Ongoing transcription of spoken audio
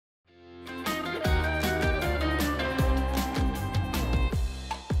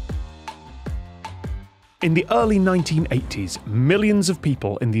In the early 1980s, millions of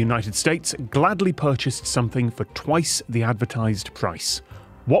people in the United States gladly purchased something for twice the advertised price.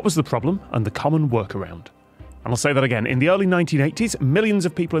 What was the problem and the common workaround? And I'll say that again. In the early 1980s, millions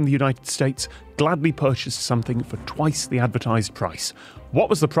of people in the United States gladly purchased something for twice the advertised price. What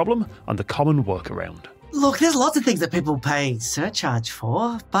was the problem and the common workaround? Look, there's lots of things that people pay surcharge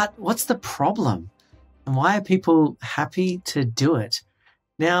for, but what's the problem? And why are people happy to do it?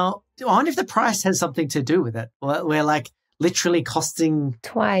 Now, I wonder if the price has something to do with it. We're like literally costing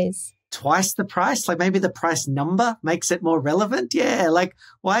twice the price. Like maybe the price number makes it more relevant. Yeah. Like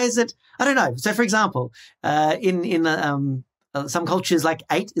why is it? I don't know. So for example, in some cultures, like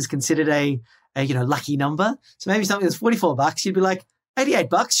 8 is considered a lucky number. So maybe something that's $44, you'd be like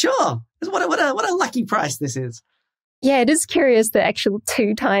 $88. Sure. What a lucky price this is. Yeah, it is curious, the actual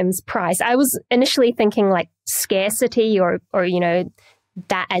 2 times price. I was initially thinking like scarcity or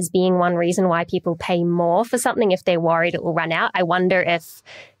that as being one reason why people pay more for something if they're worried it will run out. I wonder if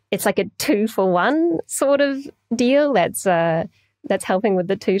it's like a 2-for-1 sort of deal that's helping with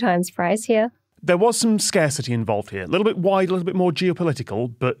the 2 times price here. There was some scarcity involved here. A little bit wide, a little bit more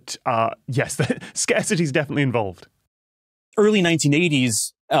geopolitical, but yes, scarcity is definitely involved. Early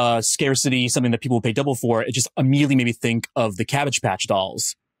 1980s, scarcity, something that people would pay double for, it just immediately made me think of the Cabbage Patch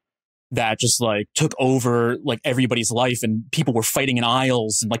dolls that just like took over like everybody's life, and people were fighting in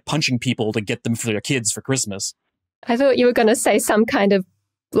aisles and like punching people to get them for their kids for Christmas. I thought you were going to say some kind of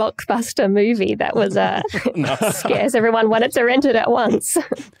blockbuster movie that was scarce. Everyone wanted to rent it at once.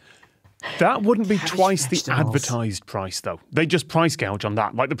 That wouldn't be twice the advertised price, though. They just price gouge on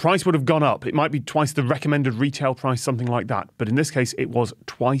that. Like, the price would have gone up. It might be twice the recommended retail price, something like that. But in this case, it was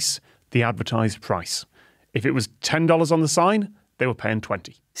twice the advertised price. If it was $10 on the sign, they were paying $20.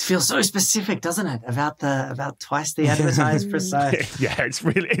 It feels so specific, doesn't it? About twice the advertised price. Yeah,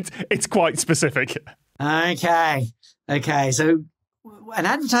 it's quite specific. Okay. So an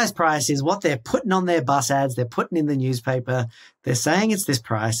advertised price is what they're putting on their bus ads, they're putting in the newspaper, they're saying it's this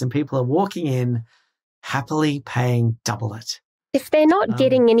price, and people are walking in happily paying double it. If they're not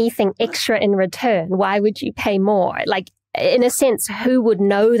getting anything extra in return, why would you pay more? Like, in a sense, who would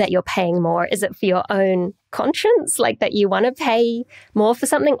know that you're paying more? Is it for your own conscience, like that you want to pay more for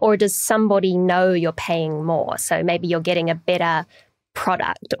something, or does somebody know you're paying more? So maybe you're getting a better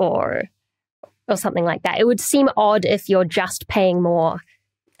product or something like that. It would seem odd if you're just paying more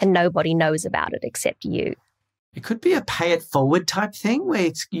and nobody knows about it except you. It could be a pay it forward type thing where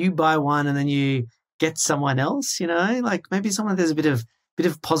it's you buy one and then you get someone else, like maybe there's a bit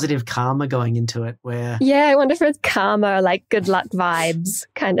of positive karma going into it where... Yeah, I wonder if it's karma, like good luck vibes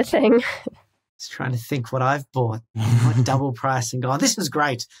kind of thing. Just trying to think what I've bought, double price and go, oh, this is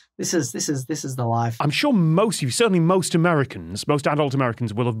great. This is the life. I'm sure most of you, certainly most adult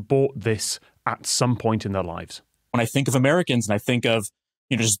Americans will have bought this at some point in their lives. When I think of Americans and I think of,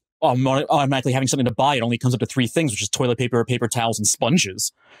 just automatically having something to buy, it only comes up to 3 things, which is toilet paper, paper towels, and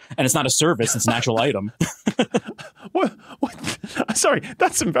sponges. And it's not a service, it's an actual item. What? Sorry,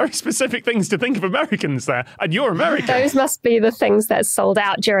 that's some very specific things to think of Americans there. And you're American. Those must be the things that sold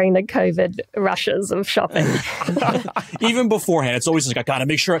out during the COVID rushes of shopping. Even beforehand, it's always like, I gotta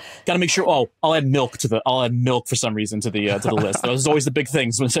make sure. Oh, I'll add milk for some reason to the list. Those are always the big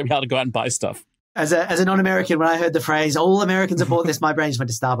things when we had to go out and buy stuff. As a non-American, when I heard the phrase "all Americans have bought this," my brain just went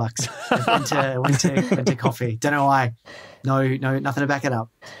to Starbucks. went to coffee. Don't know why. No, nothing to back it up.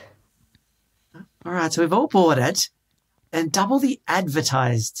 All right, so we've all bought it, and double the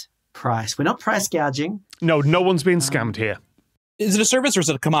advertised price. We're not price gouging. No one's being scammed here. Is it a service or is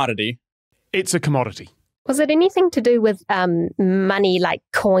it a commodity? It's a commodity. Was it anything to do with money, like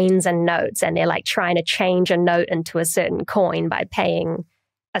coins and notes, and they're like trying to change a note into a certain coin by paying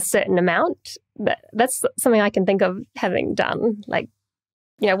a certain amount? That's something I can think of having done, like,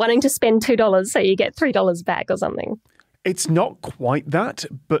 wanting to spend $2 so you get $3 back or something. It's not quite that,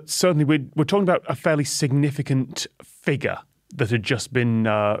 but certainly we're talking about a fairly significant figure that had just been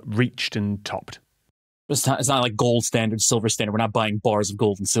reached and topped. It's not like gold standard, silver standard. We're not buying bars of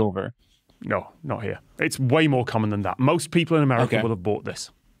gold and silver. No, not here. It's way more common than that. Most people in America will have bought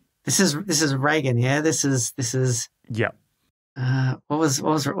this. This is Reagan, yeah? This is... Yeah. What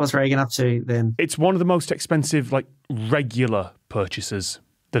was Reagan up to then? It's one of the most expensive, like, regular purchases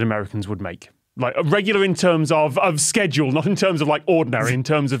that Americans would make. Like, regular in terms of schedule, not in terms of, like, ordinary, in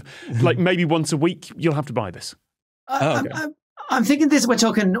terms of, like, maybe once a week, you'll have to buy this. I'm thinking this, we're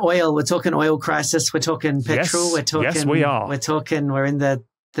talking oil crisis, we're talking petrol, yes, we are. We're in the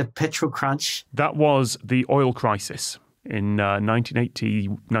petrol crunch. That was the oil crisis in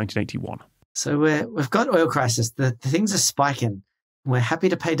 1981. So we've got oil crisis. The things are spiking. We're happy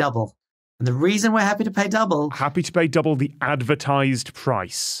to pay double. And the reason we're happy to pay double... Happy to pay double the advertised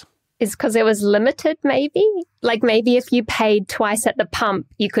price. Is because it was limited, maybe? Like maybe if you paid twice at the pump,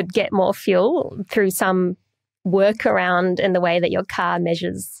 you could get more fuel through some workaround in the way that your car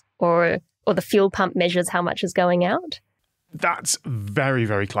measures or the fuel pump measures how much is going out? That's very,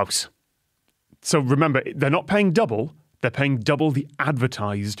 very close. So remember, they're not paying double, they're paying double the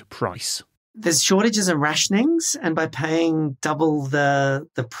advertised price. There's shortages and rationings, and by paying double the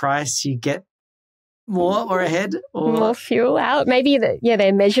price, you get more or ahead or more fuel out. Maybe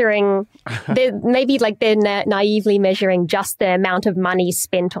they're measuring. They're naively measuring just the amount of money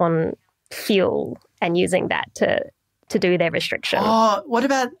spent on fuel and using that to do their restriction. Oh, what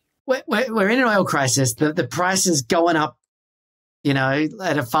about we're in an oil crisis? The price is going up,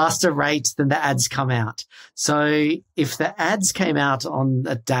 at a faster rate than the ads come out. So if the ads came out on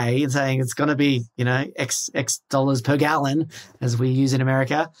a day saying it's going to be X dollars per gallon, as we use in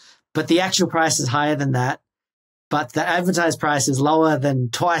America, but the actual price is higher than that, but the advertised price is lower than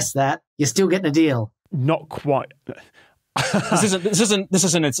twice that, you're still getting a deal. Not quite. This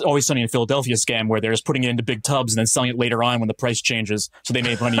isn't It's Always Sunny in Philadelphia scam where they're just putting it into big tubs and then selling it later on when the price changes, so they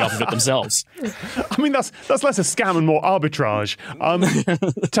made money off of it themselves. I mean, that's less a scam and more arbitrage.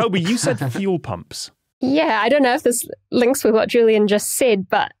 Toby, you said fuel pumps. Yeah, I don't know if this links with what Julian just said,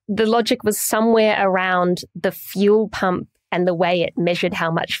 but the logic was somewhere around the fuel pump and the way it measured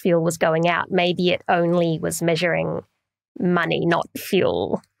how much fuel was going out. Maybe it only was measuring money, not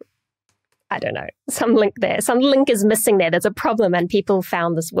fuel. I don't know. Some link there. Some link is missing there. There's a problem and people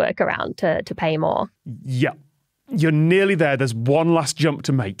found this workaround to pay more. Yeah. You're nearly there. There's one last jump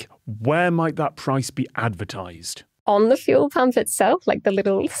to make. Where might that price be advertised? On the fuel pump itself, like the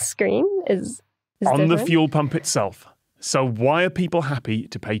little screen is on different. The fuel pump itself. So why are people happy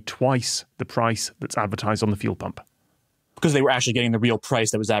to pay twice the price that's advertised on the fuel pump? Because they were actually getting the real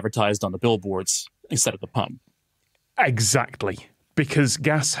price that was advertised on the billboards instead of the pump. Exactly. Because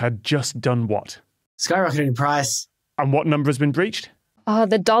gas had just done what? Skyrocketed in price. And what number has been breached? Oh,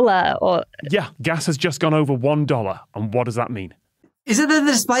 the dollar or... Yeah, gas has just gone over $1. And what does that mean? Is it that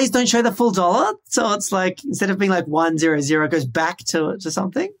the displays don't show the full dollar? So it's like, instead of being like 100, it goes back to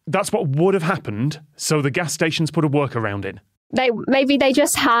something? That's what would have happened. So the gas stations put a workaround in. Maybe they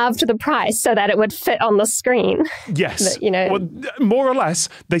just halved the price so that it would fit on the screen. Yes. But, well, more or less,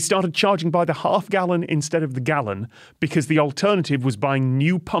 they started charging by the half gallon instead of the gallon because the alternative was buying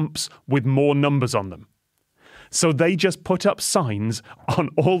new pumps with more numbers on them. So they just put up signs on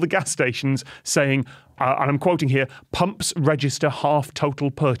all the gas stations saying, and I'm quoting here, pumps register half total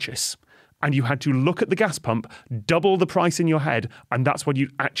purchase. And you had to look at the gas pump, double the price in your head, and that's what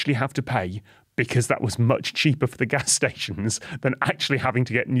you'd actually have to pay, because that was much cheaper for the gas stations than actually having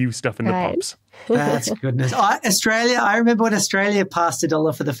to get new stuff in the pumps. That's goodness. Australia, I remember when Australia passed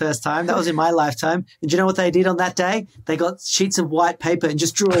 $1 for the first time. That was in my lifetime. And do you know what they did on that day? They got sheets of white paper and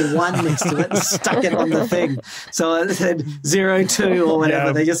just drew a 1 next to it and stuck it on the thing. So it said 02 or whatever.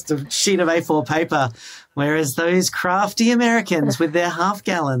 Yeah. They just a sheet of A4 paper. Whereas those crafty Americans with their half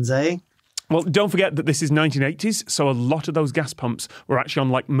gallons, eh? Well, don't forget that this is 1980s, so a lot of those gas pumps were actually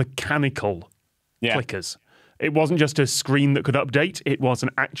on like mechanical clickers. It wasn't just a screen that could update, it was an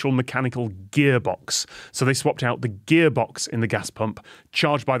actual mechanical gearbox. So they swapped out the gearbox in the gas pump,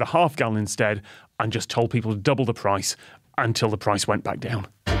 charged by the half gallon instead, and just told people to double the price until the price went back down.